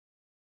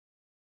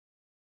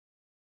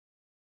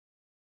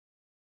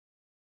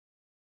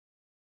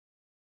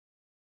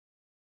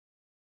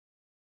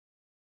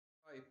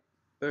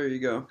There you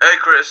go. Hey,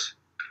 Chris.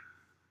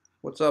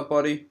 What's up,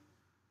 buddy?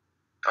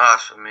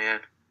 Awesome, man.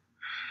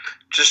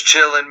 Just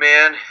chilling,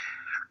 man.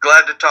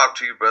 Glad to talk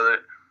to you, brother.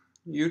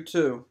 You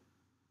too.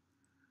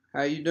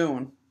 How you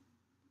doing?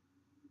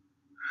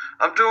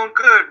 I'm doing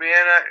good, man.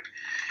 I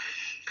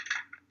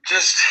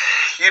just,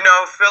 feel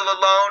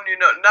alone.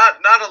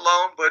 Not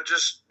alone, but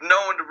just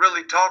no one to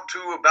really talk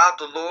to about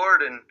the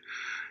Lord. And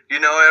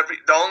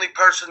the only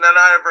person that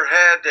I ever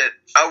had that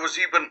I was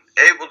even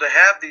able to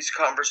have these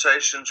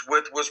conversations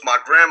with was my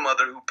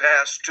grandmother, who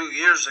passed 2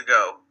 years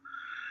ago.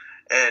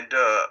 And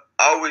I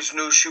always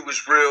knew she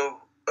was real.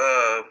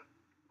 I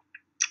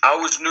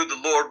always knew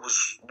the Lord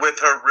was with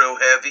her real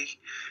heavy,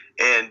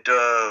 and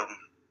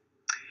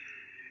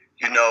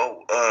you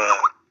know, uh,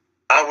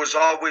 I was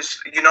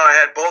always, I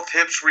had both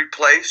hips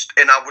replaced,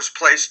 and I was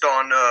placed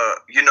on,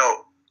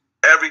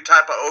 every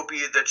type of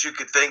opiate that you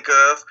could think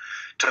of,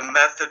 to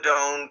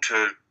methadone,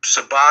 to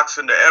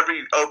Suboxone, to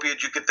every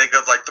opiate you could think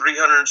of, like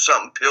 300 and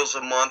something pills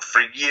a month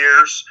for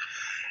years.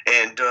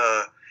 And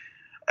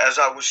as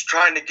I was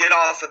trying to get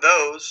off of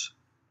those,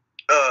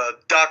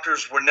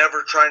 doctors were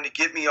never trying to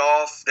get me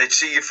off. They'd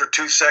see you for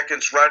 2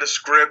 seconds, write a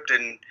script,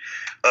 and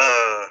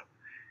uh,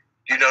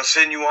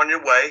 send you on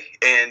your way.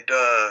 And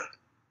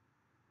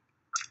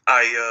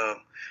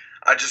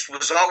I just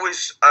was I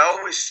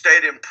always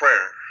stayed in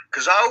prayer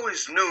because I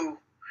always knew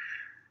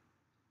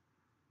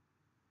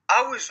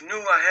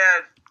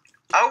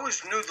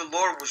the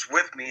Lord was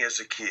with me as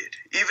a kid,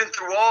 even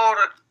through all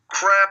the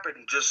crap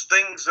and just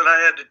things that I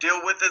had to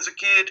deal with as a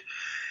kid.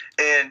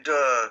 And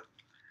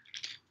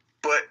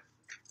but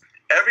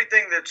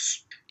everything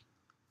that's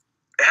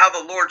how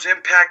the Lord's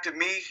impacted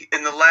me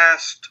in the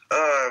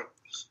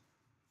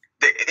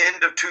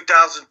end of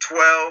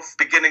 2012,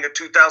 beginning of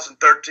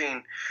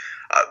 2013.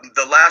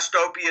 The last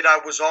opiate I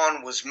was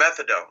on was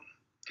methadone,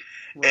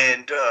 Right.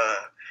 and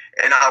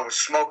I was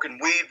smoking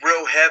weed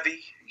real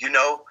heavy,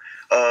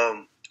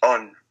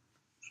 on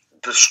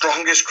the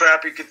strongest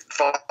crap you could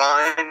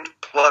find,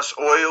 plus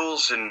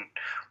oils and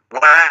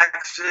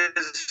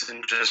waxes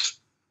and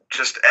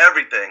just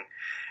everything,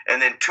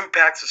 and then 2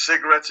 packs of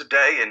cigarettes a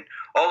day. And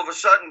all of a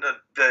sudden,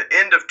 the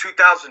end of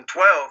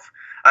 2012,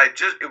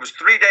 it was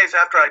 3 days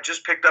after I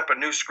just picked up a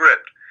new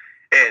script,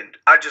 and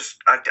I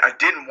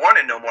didn't want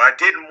it no more. I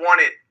didn't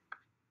want it.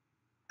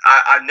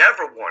 I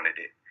never wanted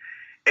it.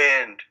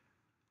 And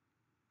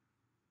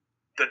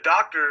the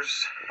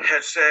doctors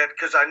had said,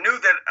 because I knew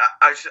that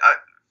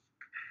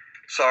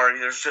sorry,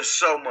 there's just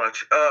so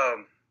much.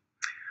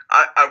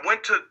 I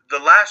went to the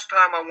last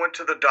time I went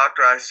to the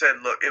doctor. I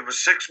said, look, it was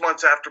 6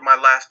 months after my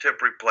last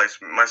hip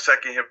replacement, my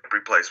second hip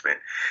replacement,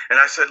 and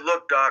I said,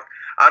 look, doc,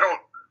 I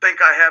don't think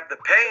I have the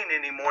pain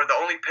anymore. The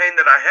only pain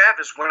that I have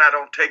is when I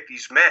don't take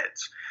these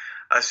meds.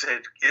 I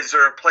said, is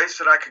there a place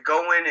that I could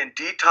go in and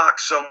detox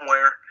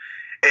somewhere?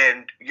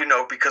 And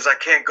because I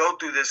can't go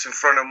through this in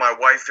front of my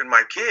wife and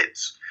my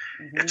kids,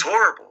 it's Mhm.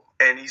 horrible.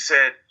 And he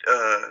said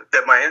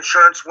that my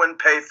insurance wouldn't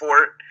pay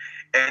for it,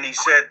 and he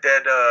said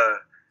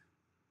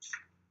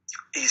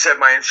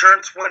my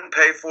insurance wouldn't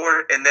pay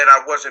for it, and that I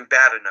wasn't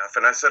bad enough.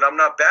 And I said, I'm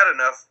not bad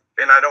enough,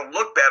 and I don't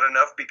look bad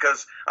enough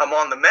because I'm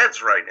on the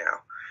meds right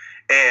now.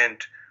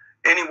 And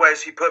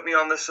anyways, he put me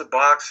on the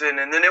Suboxone,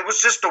 and then it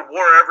was just a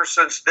war ever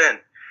since then.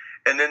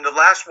 And then the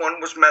last one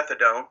was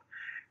methadone,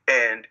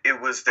 and it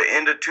was the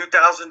end of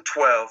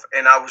 2012,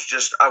 and I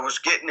was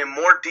getting in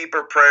more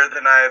deeper prayer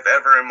than I have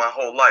ever in my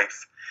whole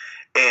life.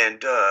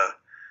 And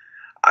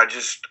I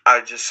just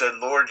said,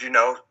 Lord,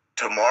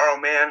 tomorrow,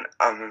 man,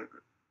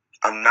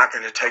 I'm not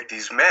going to take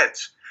these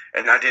meds.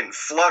 And I didn't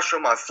flush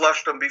them. I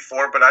flushed them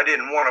before, but I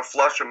didn't want to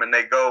flush them and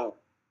they go,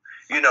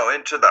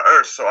 into the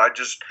earth. So I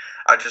just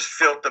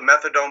filled the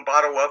methadone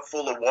bottle up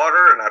full of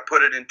water, and I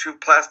put it in 2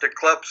 plastic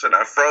cups, and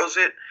I froze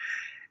it.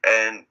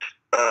 And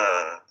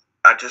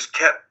I just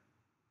kept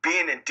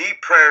being in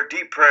deep prayer,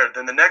 deep prayer.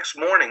 Then the next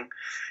morning,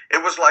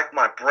 it was like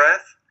my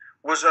breath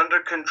was under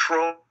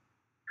control.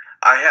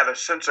 I had a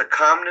sense of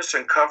calmness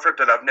and comfort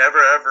that I've never,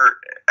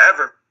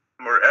 ever,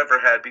 or ever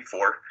had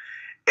before.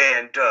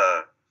 And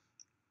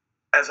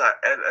as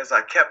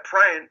I kept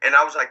praying, and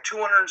I was like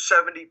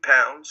 270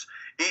 pounds,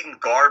 eating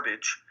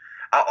garbage.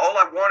 All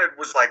I wanted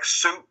was like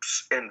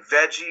soups and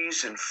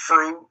veggies and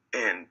fruit,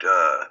 and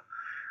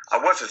I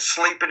wasn't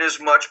sleeping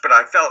as much, but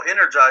I felt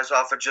energized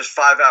off of just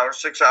 5 hours,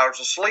 6 hours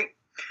of sleep.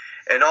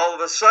 And all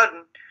of a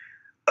sudden,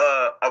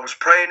 I was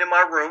praying in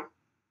my room,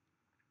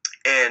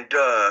 and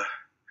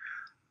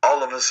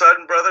all of a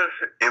sudden, brother,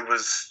 it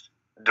was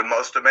the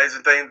most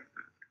amazing thing.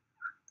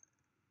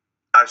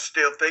 I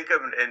still think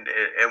of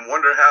and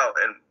wonder how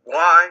and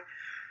why.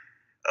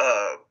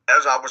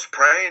 As I was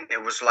praying,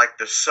 it was like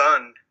the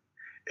sun.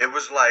 It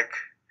was like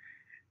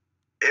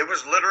it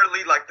was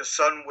literally like the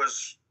sun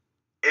was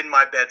in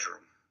my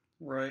bedroom,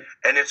 Right.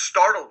 and it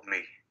startled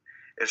me.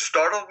 It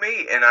startled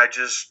me, and I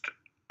just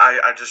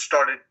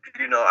started.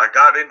 I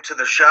got into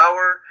the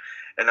shower,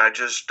 and I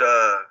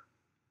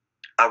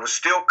was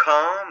still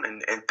calm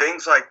and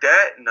things like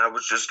that, and I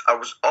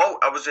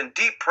was in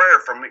deep prayer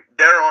from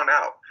there on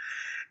out.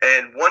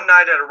 And one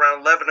night at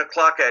around 11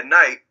 o'clock at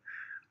night,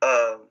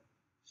 uh,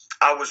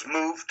 I was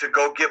moved to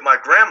go get my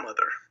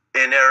grandmother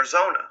in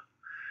Arizona.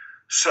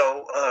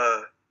 So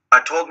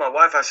I told my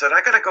wife, I said,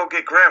 I got to go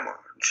get grandma.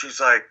 She's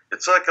like,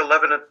 it's like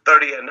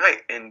 11:30 at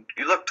night, and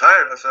you look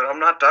tired. I said, I'm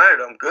not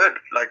tired. I'm good.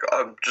 Like,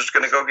 I'm just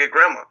going to go get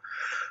grandma.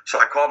 So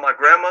I called my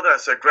grandmother. I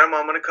said, Grandma,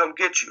 I'm going to come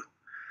get you.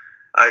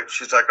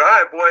 She's like, all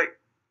right, boy.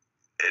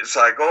 So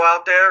I go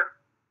out there.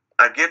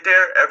 I get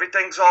there.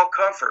 Everything's all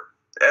comfort.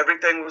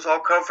 Everything was all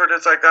comfort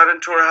as I got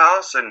into her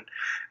house. And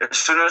as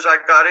soon as I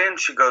got in,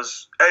 she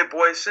goes, hey,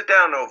 boy, sit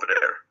down over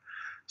there.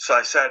 So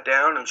I sat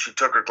down, and she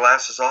took her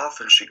glasses off,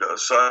 and she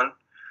goes, son,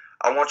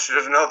 I want you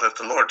to know that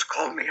the Lord's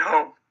called me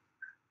home.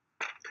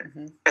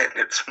 Mm-hmm. And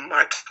it's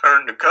my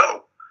turn to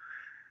go.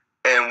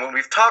 And when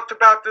we've talked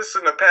about this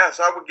in the past,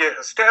 I would get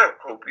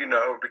hysterical,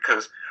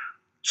 because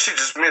she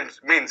just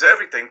means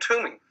everything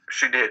to me.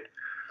 She did.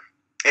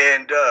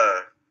 And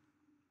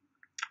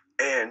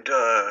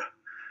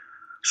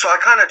so I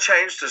kind of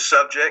changed the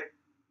subject.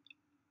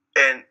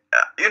 And,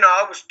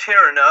 I was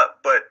tearing up,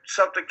 but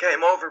something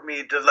came over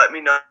me to let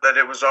me know that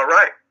it was all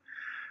right.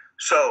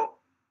 So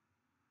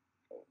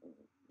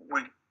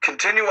we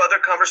continue other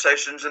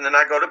conversations, and then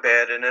I go to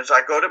bed. And as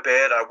I go to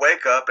bed, I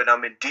wake up, and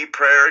I'm in deep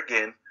prayer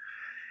again.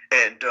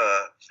 And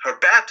her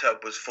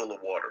bathtub was full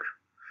of water.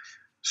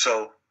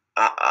 So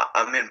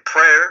I'm in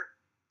prayer.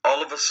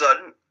 All of a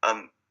sudden,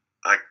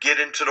 I get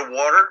into the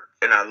water,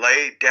 and I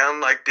lay down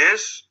like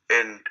this,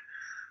 and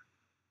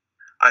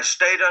I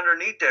stayed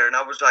underneath there, and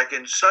I was like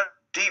in such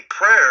deep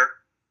prayer.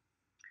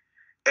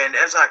 And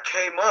as I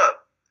came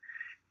up,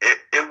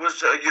 it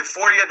was a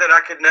euphoria that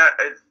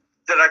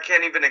I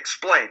can't even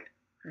explain.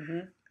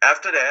 Mm-hmm.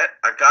 After that,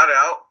 I got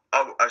out.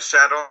 I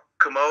sat on the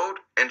commode,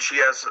 and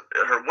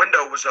her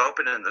window was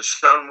open, and the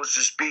sun was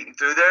just beating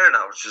through there, and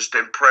I was just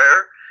in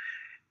prayer.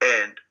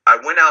 And I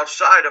went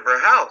outside of her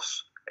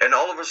house, and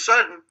all of a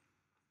sudden,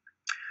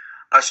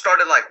 I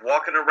started like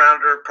walking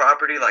around her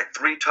property like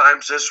 3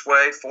 times this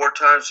way, 4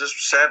 times this,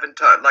 7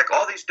 times, like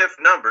all these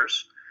different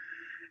numbers.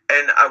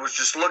 And I was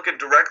just looking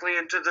directly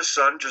into the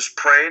sun, just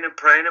praying and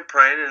praying and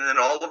praying. And then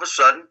all of a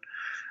sudden,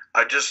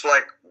 I just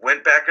like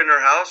went back in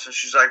her house, and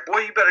she's like,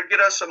 boy, you better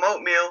get us some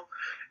oatmeal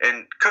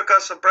and cook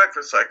us some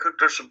breakfast. So I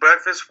cooked her some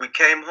breakfast. We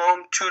came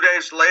home 2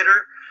 days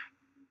later.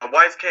 My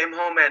wife came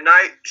home at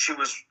night. She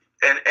was,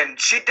 and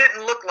she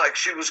didn't look like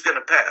she was going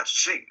to pass.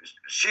 She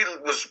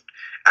was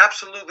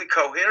absolutely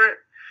coherent.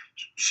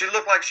 She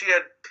looked like she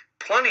had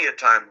plenty of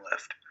time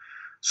left.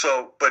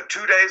 So, but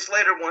 2 days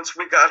later, once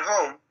we got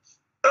home,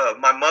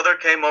 my mother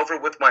came over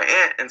with my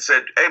aunt and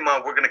said, hey,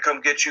 Ma, we're going to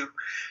come get you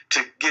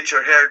to get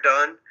your hair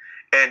done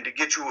and to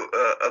get you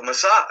a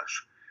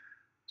massage.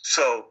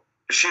 So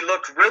she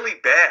looked really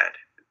bad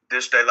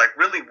this day, like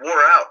really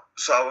wore out.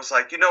 So I was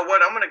like, you know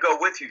what? I'm going to go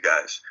with you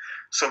guys.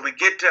 So we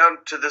get down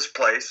to this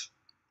place,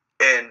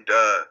 and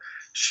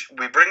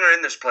we bring her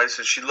in this place,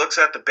 and she looks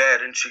at the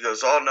bed, and she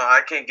goes, oh, no,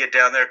 I can't get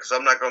down there because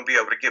I'm not going to be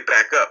able to get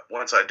back up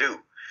once I do.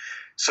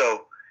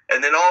 So,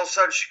 and then all of a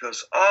sudden she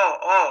goes,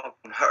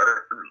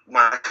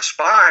 my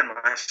spine,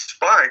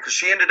 because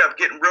she ended up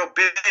getting real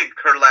big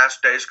her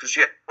last days because she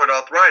had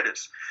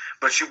arthritis.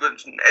 But she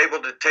wasn't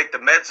able to take the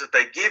meds that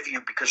they give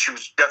you because she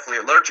was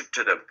definitely allergic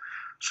to them.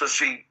 So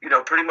she,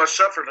 pretty much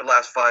suffered the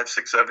last 5,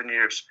 6, 7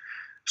 years.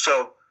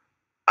 So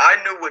I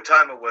knew what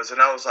time it was,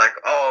 and I was like,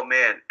 oh,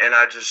 man. And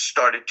I just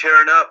started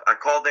tearing up. I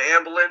called the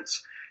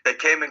ambulance. They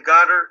came and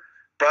got her,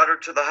 brought her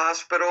to the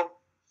hospital.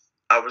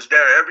 I was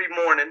there every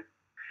morning.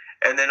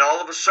 And then all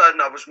of a sudden,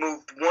 I was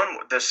moved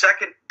the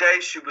second day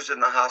she was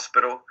in the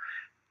hospital,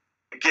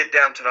 get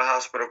down to the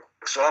hospital.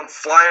 So I'm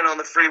flying on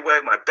the freeway.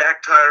 My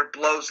back tire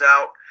blows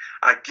out.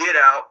 I get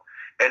out.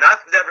 And I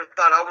never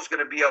thought I was going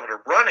to be able to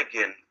run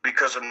again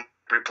because of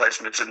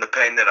replacements and the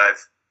pain that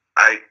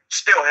I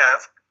still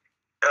have,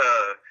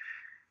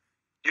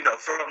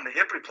 from the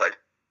hip replacement.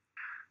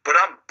 But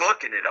I'm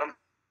booking it. I'm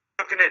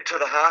booking it to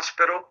the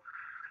hospital.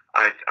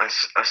 I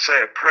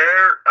say a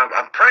prayer.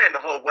 I'm praying the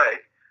whole way.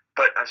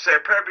 But I say a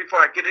prayer before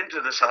I get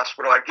into this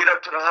hospital. I get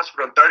up to the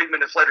hospital, and 30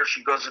 minutes later,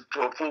 she goes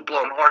into a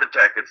full-blown heart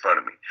attack in front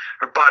of me.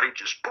 Her body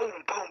just boom,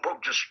 boom, boom,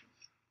 just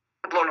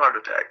full-blown heart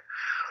attack.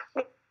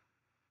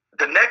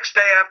 The next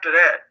day after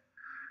that,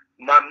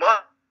 my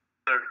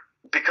mother,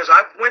 because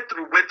I've went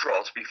through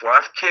withdrawals before.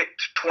 I've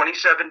kicked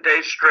 27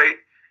 days straight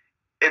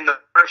in the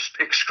first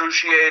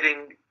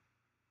excruciating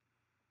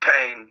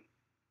pain.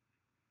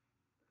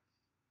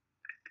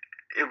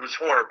 It was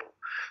horrible.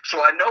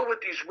 So I know what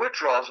these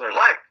withdrawals are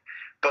like.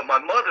 But my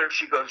mother,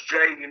 she goes,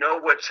 Jay, you know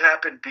what's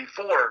happened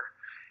before?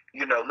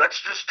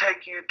 Let's just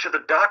take you to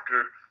the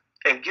doctor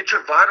and get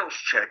your vitals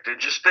checked and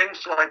just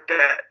things like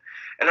that.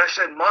 And I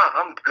said, Ma,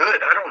 I'm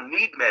good. I don't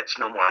need meds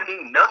no more. I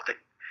need nothing.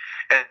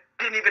 And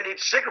I didn't even need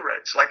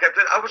cigarettes. Like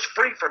I was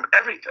free from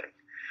everything.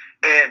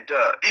 And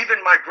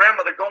even my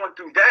grandmother going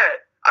through that,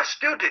 I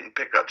still didn't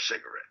pick up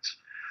cigarettes.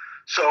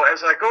 So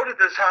as I go to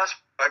this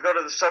hospital, I go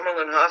to the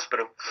Summerlin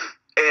Hospital,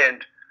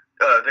 and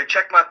they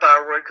check my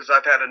thyroid because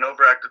I've had an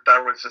overactive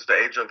thyroid since the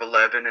age of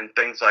 11 and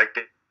things like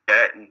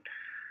that. And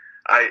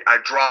I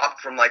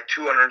dropped from like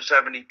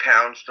 270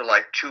 pounds to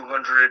like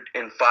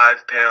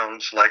 205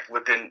 pounds, like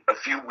within a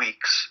few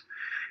weeks.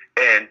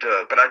 And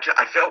but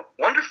I felt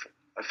wonderful.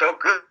 I felt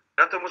good.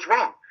 Nothing was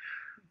wrong.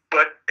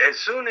 But as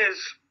soon as,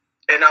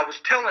 and I was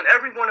telling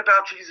everyone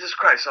about Jesus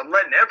Christ, I'm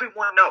letting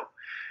everyone know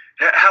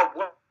how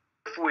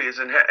wonderful he is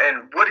and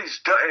what he's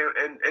done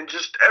and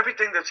just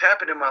everything that's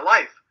happened in my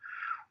life.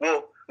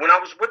 Well, when I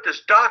was with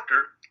this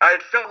doctor, I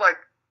had felt like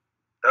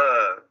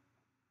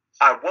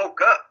I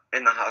woke up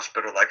in the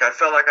hospital. Like I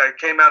felt like I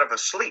came out of a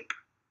sleep.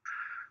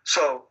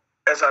 So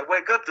as I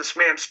wake up, this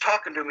man's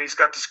talking to me. He's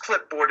got this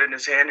clipboard in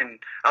his hand, and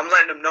I'm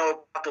letting him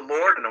know about the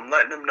Lord, and I'm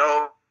letting him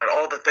know about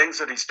all the things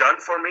that he's done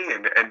for me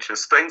and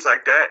just things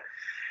like that.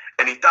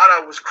 And he thought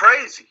I was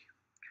crazy.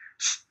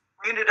 So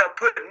he ended up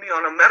putting me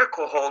on a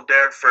medical hold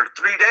there for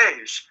 3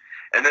 days.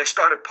 And they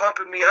started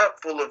pumping me up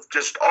full of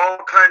just all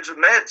kinds of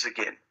meds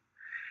again.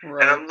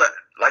 Right. And I'm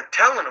like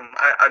telling him,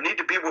 I need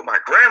to be with my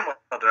grandmother.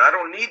 I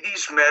don't need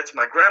these meds.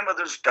 My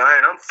grandmother's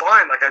dying. I'm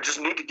fine. Like, I just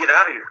need to get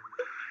out of here.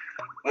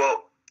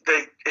 Well,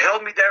 they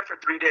held me there for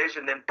 3 days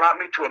and then brought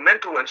me to a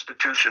mental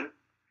institution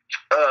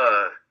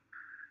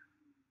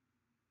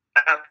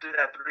after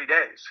that 3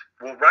 days.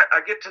 Well, I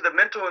get to the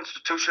mental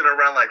institution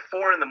around like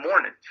 4 in the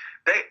morning.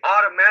 They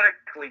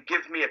automatically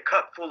give me a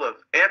cup full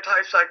of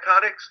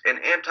antipsychotics and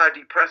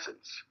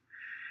antidepressants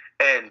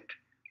and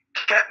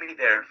kept me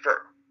there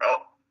for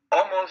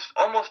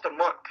almost a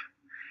month.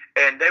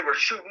 And they were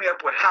shooting me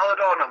up with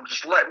Halidol, and I'm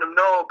just letting them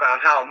know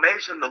about how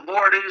amazing the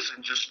Lord is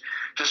and just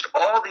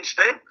all these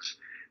things.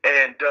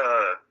 And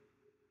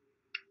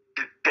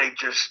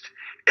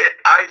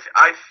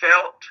I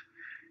felt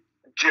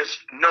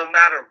just no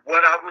matter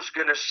what I was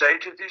going to say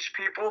to these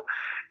people,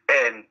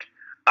 and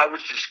I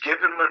was just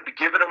giving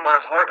them my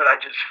heart, but I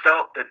just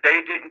felt that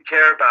they didn't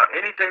care about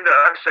anything that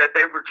I said.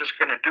 They were just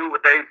going to do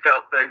what they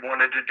felt they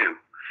wanted to do.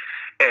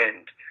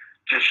 And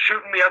just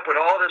shooting me up with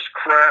all this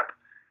crap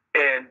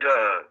and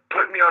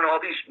putting me on all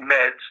these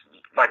meds,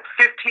 like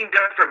 15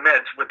 different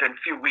meds within a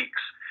few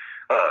weeks.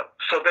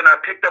 So then I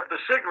picked up the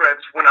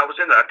cigarettes when I was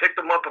in there. I picked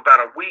them up about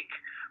a week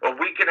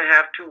and a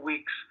half, 2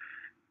 weeks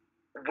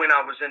when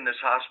I was in this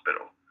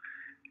hospital.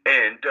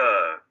 And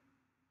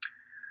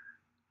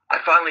I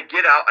finally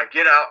get out. I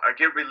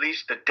get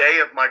released the day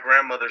of my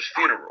grandmother's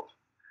funeral.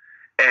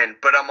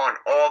 But I'm on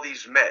all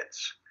these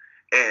meds.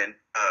 And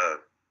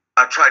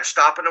I tried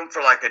stopping them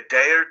for like a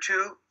day or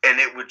two, and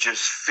it would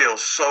just feel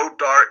so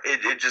dark.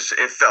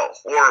 It felt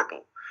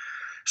horrible.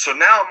 So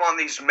now I'm on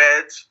these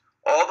meds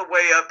all the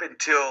way up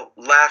until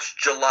last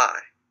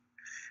July.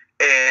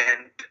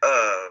 And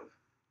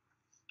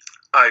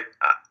I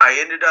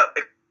ended up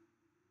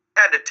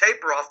had to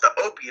taper off the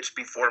opiates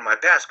before my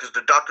pass because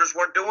the doctors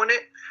weren't doing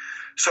it.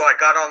 So I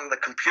got on the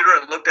computer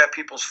and looked at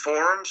people's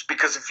forums,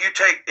 because if you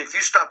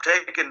stop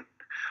taking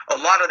a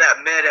lot of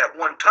that med at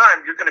one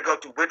time, you're going to go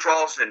through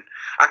withdrawals, and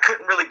I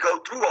couldn't really go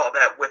through all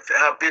that with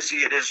how busy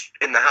it is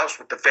in the house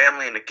with the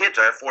family and the kids.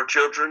 I have 4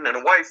 children and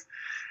a wife,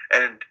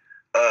 and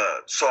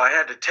so I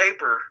had to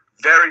taper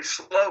very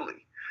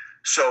slowly.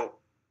 So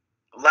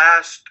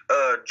last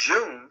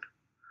June,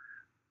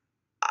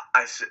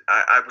 I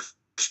was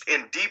just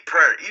in deep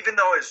prayer, even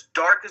though as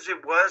dark as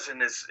it was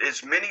and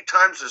as many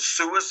times as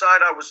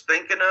suicide I was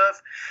thinking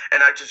of,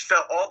 and I just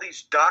felt all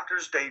these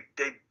doctors, they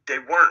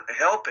weren't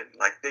helping.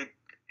 Like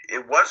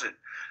it wasn't.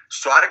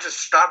 So I just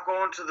stopped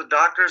going to the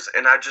doctors,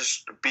 and I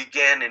just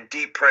began in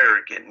deep prayer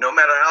again. No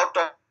matter how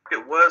dark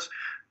it was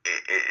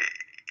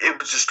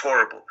was just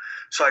horrible.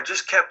 So I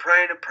just kept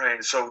praying and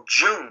praying. So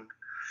June,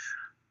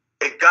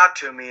 it got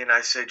to me, and I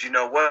said, you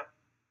know what?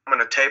 I'm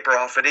going to taper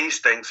off of these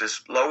things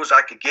as low as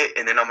I could get,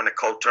 and then I'm going to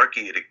cold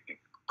turkey it.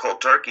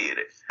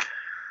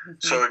 Mm-hmm.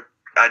 So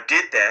I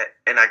did that,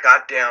 and I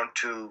got down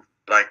to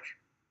like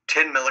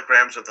 10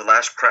 milligrams of the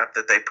last crap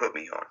that they put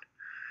me on.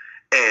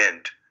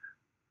 And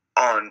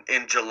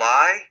in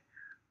July,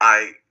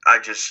 I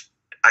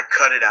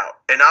cut it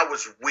out, and I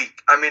was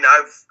weak. I mean,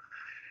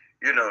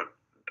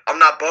 I'm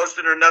not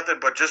boasting or nothing,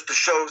 but just to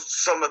show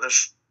some of the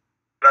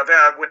I've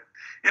had, I went,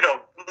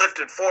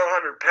 lifting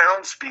 400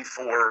 pounds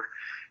before.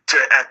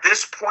 At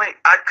this point,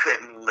 I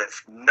couldn't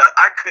lift.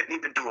 I couldn't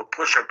even do a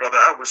push-up, brother.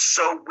 I was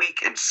so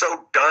weak and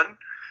so done.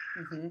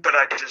 Mm-hmm. But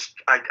I just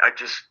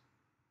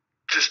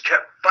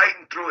kept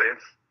fighting through it.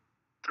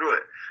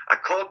 I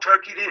cold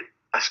turkeyed it.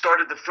 I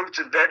started the fruits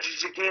and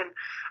veggies again.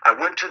 I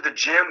went to the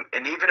gym,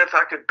 and even if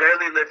I could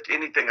barely lift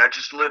anything, I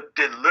just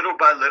did little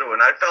by little.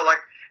 And I felt like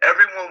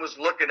everyone was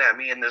looking at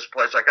me in this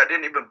place, like I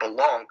didn't even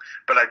belong,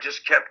 but I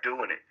just kept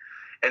doing it.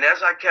 And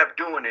as I kept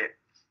doing it,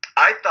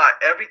 I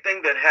thought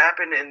everything that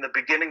happened in the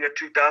beginning of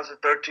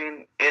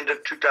 2013, end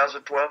of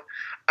 2012,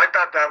 I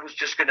thought that was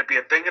just going to be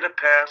a thing of the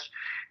past,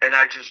 and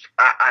I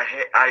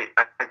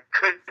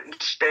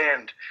couldn't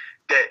stand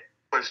that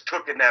was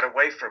taking that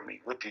away from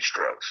me with these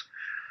drugs.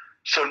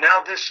 So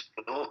now this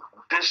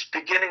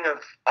beginning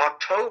of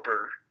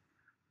October,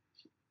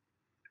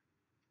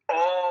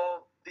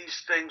 all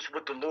these things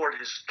with the Lord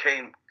has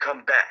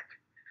come back.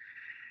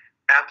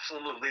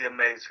 Absolutely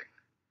amazing.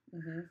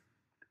 Mm-hmm.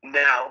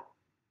 Now,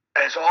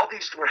 as all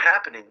these were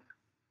happening,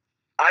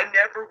 I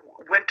never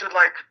went to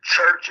like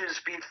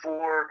churches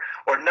before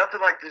or nothing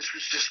like this. This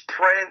was just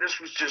praying. This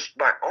was just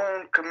my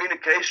own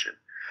communication.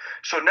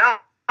 So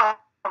now I'm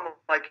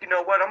like, you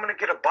know what? I'm going to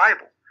get a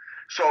Bible.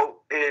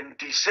 So in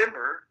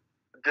December,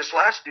 this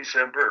last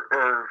December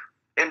or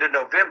into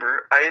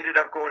November, I ended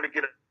up going to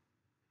get it.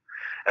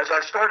 As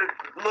I started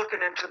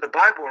looking into the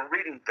Bible and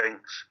reading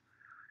things,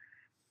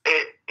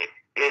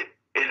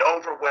 it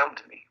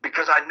overwhelmed me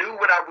because I knew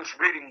what I was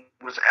reading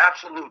was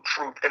absolute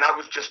truth, and I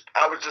was just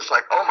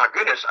like, oh my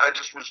goodness, I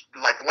just was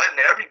like letting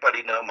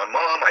everybody know, my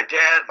mom, my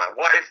dad, my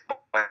wife,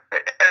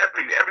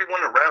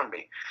 everyone around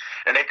me,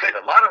 and they could.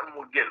 A lot of them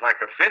would get like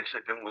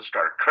offensive and would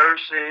start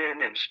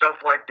cursing and stuff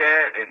like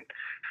that, and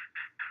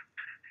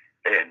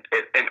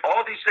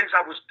all these things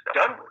I was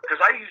done with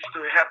because I used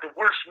to have the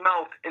worst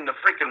mouth in the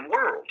freaking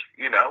world,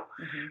 you know.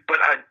 Mm-hmm. But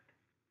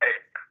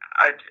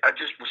I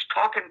just was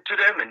talking to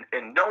them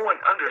and no one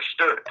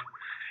understood.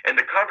 And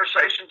the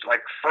conversations,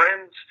 like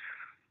friends,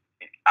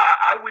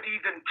 I would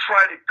even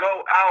try to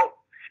go out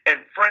and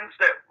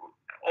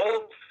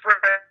old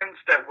friends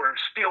that were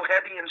still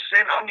heavy in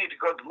sin, I need to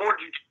go, Lord,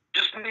 you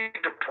just need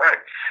to pray.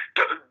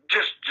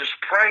 Just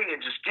pray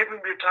and just give him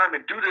your time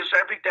and do this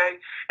every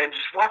day and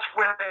just watch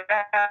what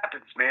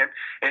happens, man.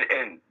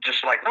 And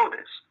just like know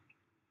this.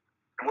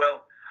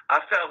 Well,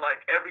 I felt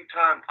like every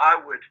time I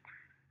would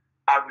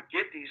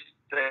get these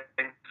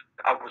things,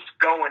 I was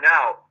going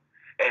out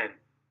and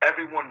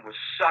everyone was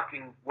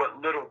sucking what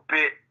little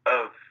bit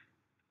of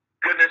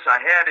goodness I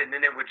had, and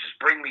then it would just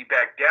bring me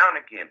back down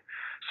again.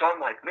 So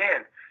I'm like,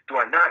 man, do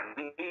I not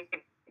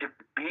need to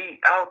be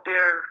out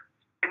there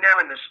now?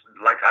 And this,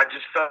 like, I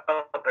just felt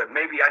that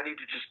maybe I need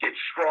to just get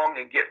strong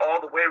and get all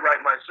the way right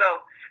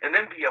myself, and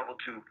then be able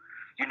to,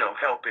 you know,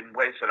 help in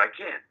ways that I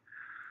can.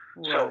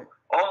 Right. So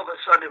all of a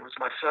sudden, it was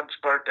my son's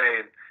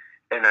birthday,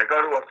 and I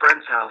go to a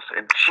friend's house,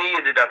 and she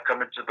ended up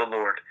coming to the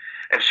Lord.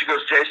 And she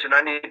goes, Jason,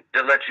 I need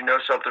to let you know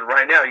something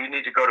right now. You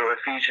need to go to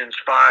Ephesians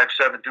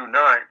 5:7-9,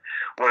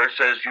 where it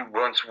says you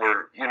once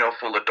were, you know,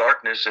 full of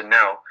darkness, and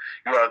now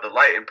you are the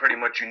light, and pretty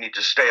much you need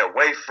to stay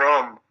away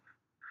from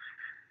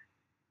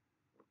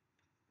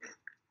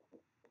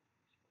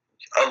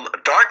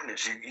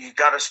darkness. You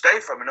got to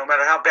stay from it. No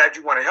matter how bad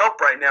you want to help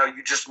right now,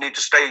 you just need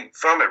to stay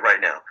from it right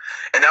now.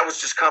 And that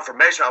was just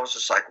confirmation. I was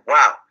just like,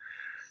 wow.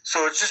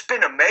 So it's just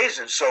been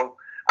amazing. So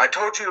I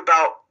told you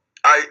about,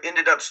 I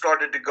ended up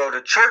starting to go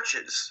to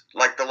churches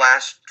like the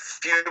last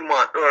few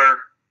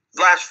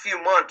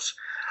months.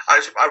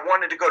 I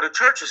wanted to go to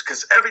churches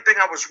because everything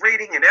I was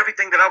reading and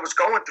everything that I was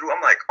going through,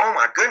 I'm like, oh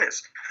my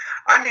goodness,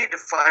 I need to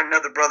find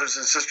other brothers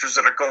and sisters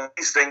that are going through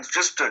these things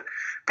just to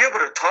be able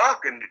to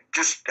talk and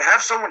just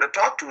have someone to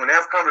talk to and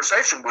have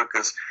conversation with,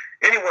 because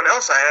anyone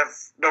else I have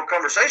no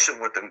conversation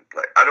with them.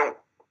 Like, I don't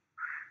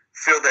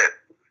feel that.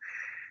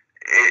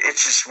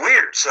 It's just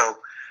weird. So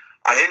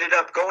I ended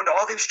up going to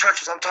all these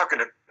churches. I'm talking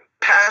to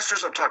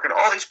pastors. I'm talking to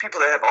all these people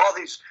that have all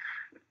these,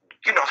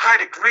 you know,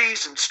 high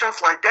degrees and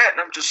stuff like that.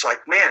 And I'm just like,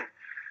 man,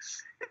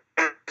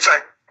 it's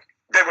like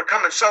they were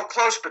coming so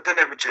close, but then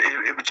it would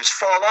just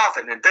fall off.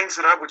 And then things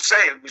that I would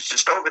say, it was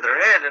just over their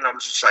head. And I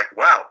was just like,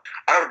 wow,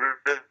 I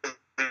really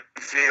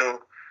feel,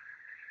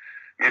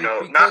 you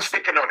know, not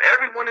speaking on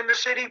everyone in the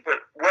city, but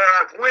where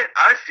I've went,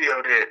 I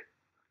feel it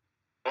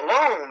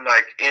alone,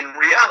 like in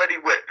reality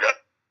with,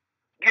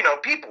 you know,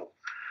 people.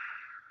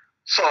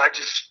 So I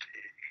just,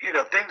 you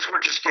know, things were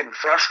just getting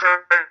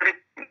frustrated.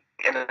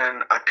 And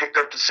then I picked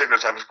up the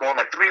cigarettes. I was going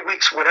like 3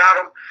 weeks without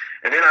them.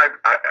 And then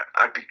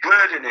I'd be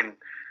good. And then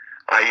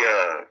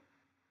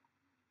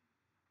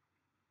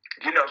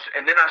you know,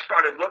 and then I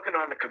started looking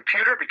on the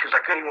computer because I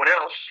couldn't anyone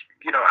else,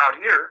 you know, out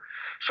here.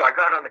 So I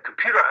got on the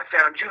computer. I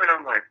found you. And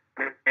I'm like,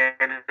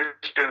 man,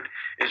 this dude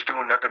is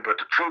doing nothing but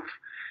the truth.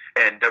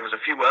 And there was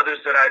a few others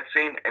that I'd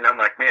seen. And I'm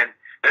like, man,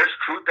 there's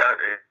truth out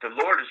there. The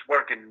Lord is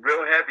working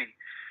real heavy.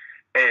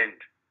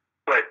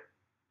 But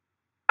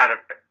out of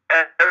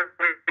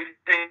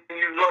everything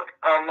you look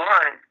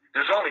online,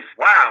 there's only,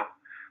 wow,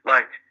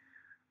 like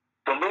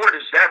the Lord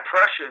is that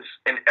precious,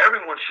 and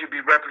everyone should be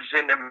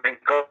representing him and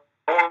going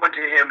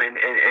to him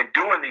and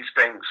doing these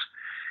things.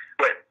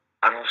 But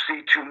I don't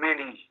see too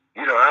many,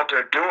 you know, out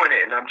there doing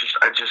it. And I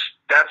just,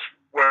 that's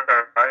where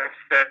I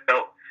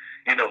felt,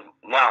 you know,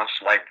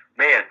 lost. Like,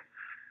 man,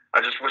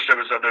 I just wish there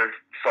was other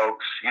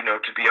folks, you know,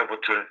 to be able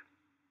to,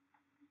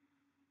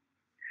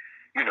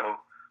 you know,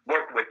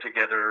 work with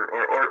together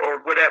or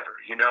whatever,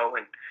 you know.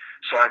 And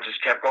so I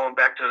just kept going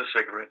back to the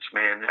cigarettes,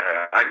 man.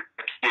 I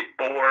get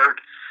bored.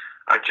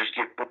 I just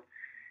get,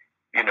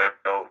 you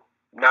know,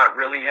 not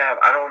really have,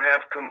 I don't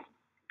have,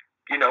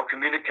 you know,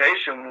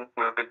 communication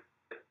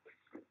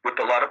with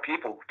a lot of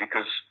people,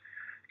 because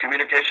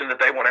communication that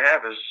they want to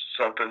have is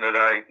something that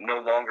I no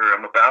longer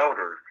am about,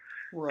 or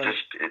right.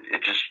 Just,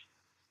 it just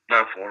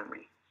not for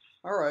me.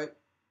 All right.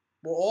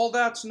 Well, all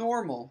that's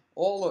normal.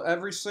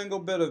 Every single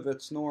bit of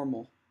it's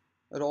normal.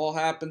 It all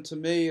happened to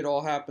me. It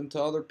all happened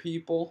to other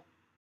people.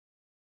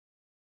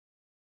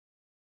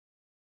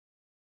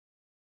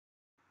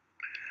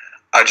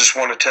 I just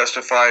want to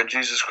testify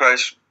Jesus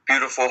Christ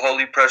beautiful,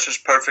 holy, precious,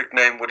 perfect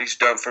name, what he's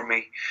done for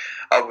me.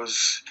 I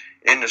was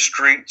in the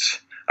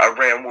streets. I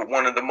ran with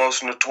one of the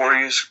most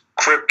notorious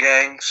Crip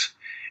gangs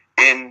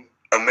in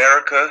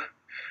America.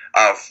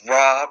 I've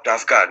robbed.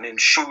 I've gotten in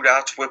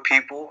shootouts with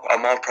people.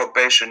 I'm on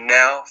probation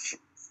now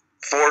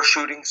for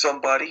shooting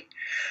somebody.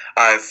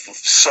 I've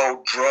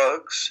sold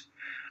drugs.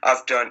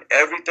 I've done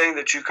everything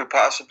that you could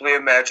possibly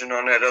imagine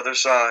on that other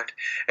side.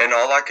 And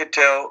all I could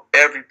tell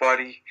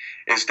everybody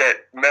is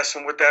that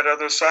messing with that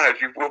other side,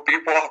 you will be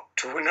walked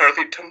to an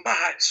early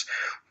demise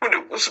when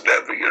it was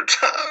never your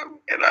time.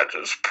 And I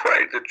just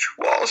pray that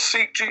you all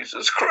see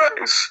Jesus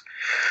Christ,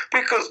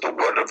 because the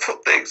wonderful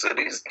things that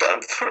he's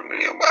done for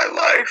me in my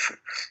life,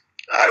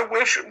 I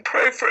wish and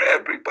pray for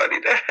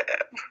everybody to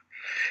have.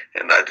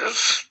 And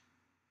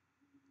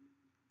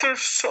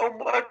there's so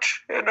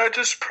much, and I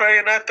just pray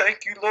and I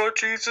thank you, Lord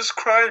Jesus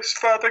Christ,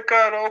 Father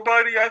God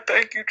Almighty. I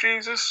thank you,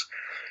 Jesus,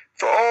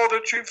 for all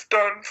that you've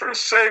done for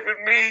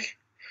saving me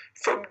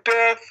from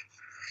death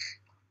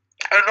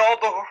and all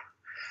the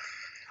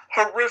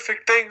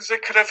horrific things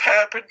that could have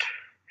happened.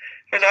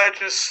 And I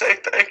just say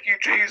thank you,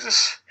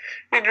 Jesus,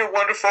 in your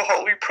wonderful,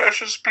 holy,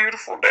 precious,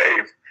 beautiful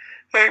name.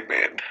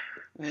 Amen.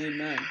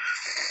 Amen.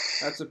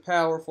 That's a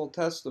powerful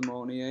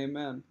testimony.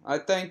 Amen. I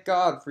thank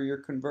God for your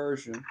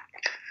conversion.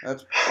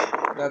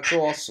 That's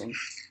awesome.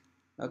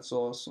 That's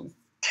awesome.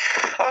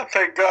 I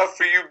thank God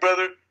for you,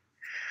 brother.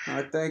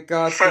 I thank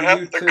God for you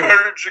having too. the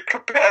courage and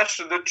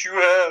compassion that you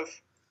have.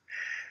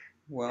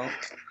 Well,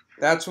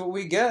 that's what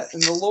we get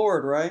in the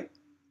Lord, right?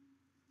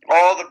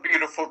 All the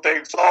beautiful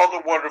things, all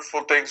the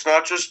wonderful things,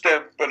 not just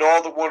them, but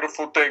all the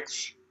wonderful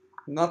things.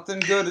 Nothing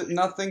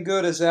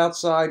good is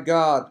outside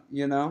God,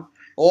 you know?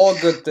 All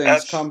good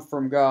things come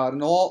from God,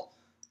 and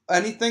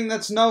anything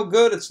that's no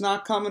good, it's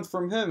not coming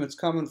from him, it's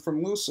coming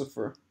from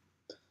Lucifer.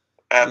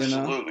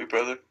 Absolutely, you know?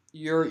 Brother.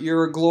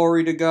 You're a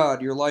glory to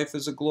God. Your life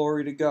is a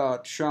glory to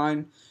God.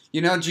 Shine.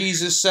 You know,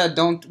 Jesus said,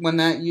 "Don't when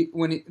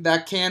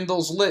that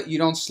candle's lit, you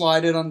don't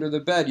slide it under the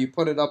bed. You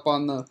put it up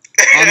on the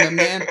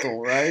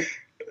mantle, right?"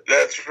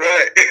 That's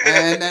right.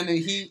 And then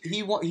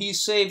he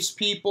saves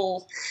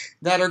people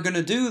that are going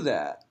to do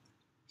that.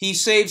 He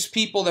saves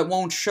people that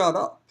won't shut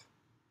up.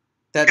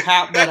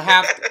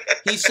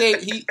 He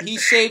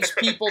saves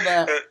people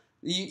that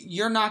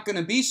you're not going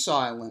to be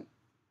silent.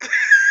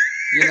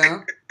 You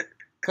know?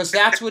 Because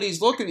that's what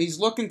he's looking.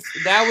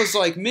 That was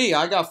like me.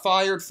 I got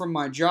fired from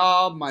my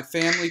job. My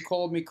family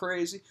called me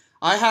crazy.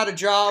 I had a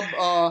job.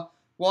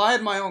 I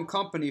had my own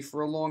company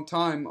for a long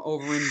time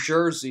over in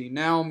Jersey.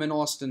 Now I'm in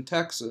Austin,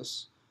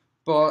 Texas.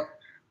 But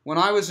when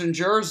I was in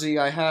Jersey,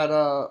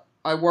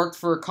 I worked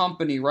for a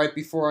company right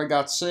before I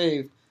got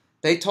saved.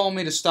 They told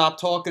me to stop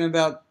talking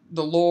about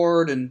the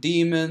Lord and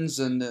demons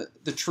and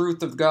the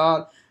truth of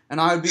God.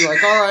 And I would be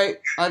like,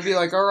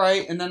 all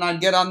right. And then I'd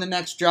get on the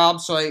next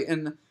job.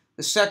 And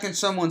the second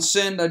someone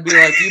sinned, I'd be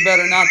like, you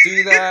better not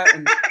do that.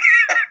 And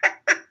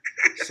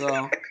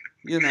so,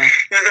 you know.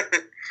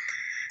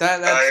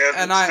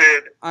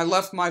 I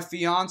left my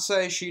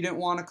fiance. She didn't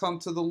want to come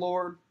to the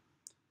Lord.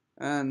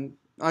 And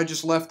I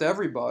just left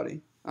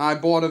everybody. I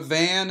bought a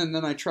van, and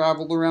then I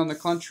traveled around the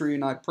country,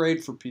 and I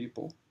prayed for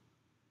people.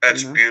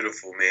 That's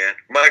beautiful, man.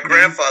 My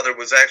grandfather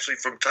was actually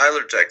from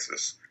Tyler,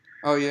 Texas.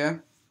 Oh, yeah?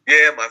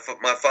 Yeah,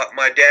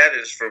 my dad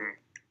is from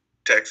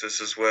Texas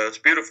as well. It's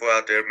beautiful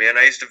out there, man.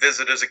 I used to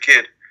visit as a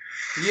kid.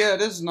 Yeah,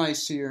 it is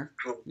nice here.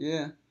 Cool.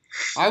 Yeah.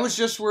 I was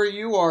just where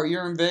you are.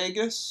 You're in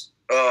Vegas?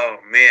 Oh,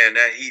 man,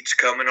 that heat's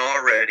coming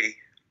already.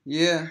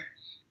 Yeah.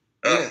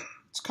 Yeah.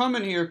 It's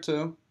coming here,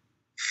 too.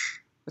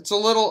 It's a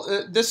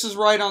little... this is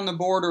right on the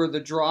border of the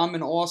dry... I'm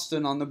in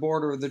Austin on the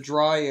border of the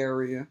dry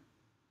area.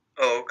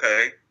 Oh,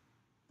 okay.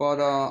 But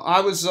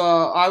I was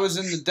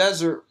in the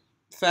desert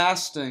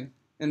fasting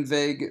in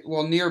Vegas,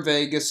 near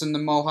Vegas in the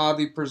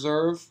Mojave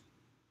Preserve.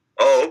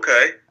 Oh,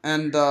 okay.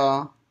 And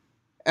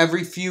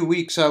every few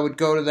weeks I would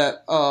go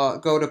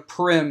to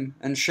Prim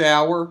and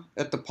shower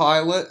at the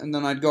Pilot, and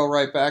then I'd go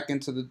right back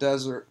into the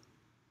desert.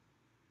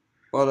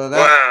 But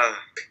wow.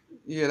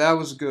 Yeah, that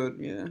was good.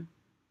 Yeah.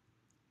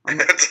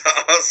 That's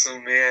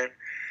awesome, man.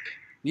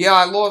 Yeah,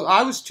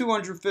 I was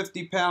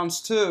 250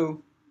 pounds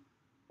too.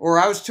 Or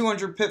I was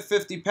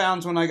 250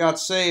 pounds when I got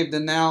saved,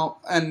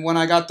 and when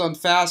I got done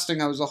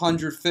fasting, I was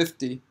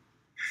 150.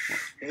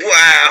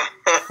 Wow.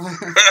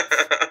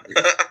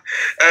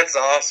 That's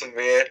awesome,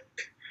 man.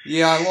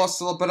 Yeah, I lost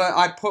a little, but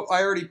I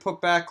already put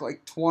back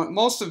like 20.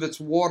 Most of it's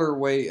water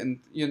weight and,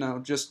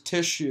 just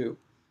tissue.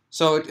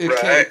 So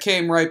it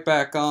came right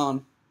back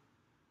on.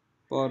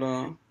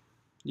 But,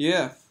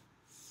 yeah.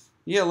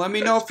 Yeah, let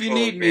me know if you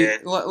need me.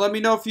 Let me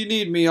know if you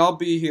need me. I'll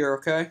be here,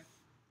 okay?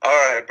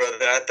 All right, brother.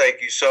 I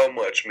thank you so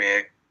much,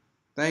 man.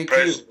 Thank you.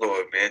 Praise the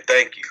Lord, man.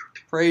 Thank you.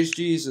 Praise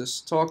Jesus.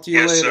 Talk to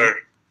you later. Yes, sir.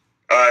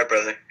 All right,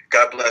 brother.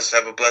 God bless.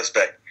 Have a blessed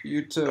day.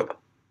 You too. Bye-bye.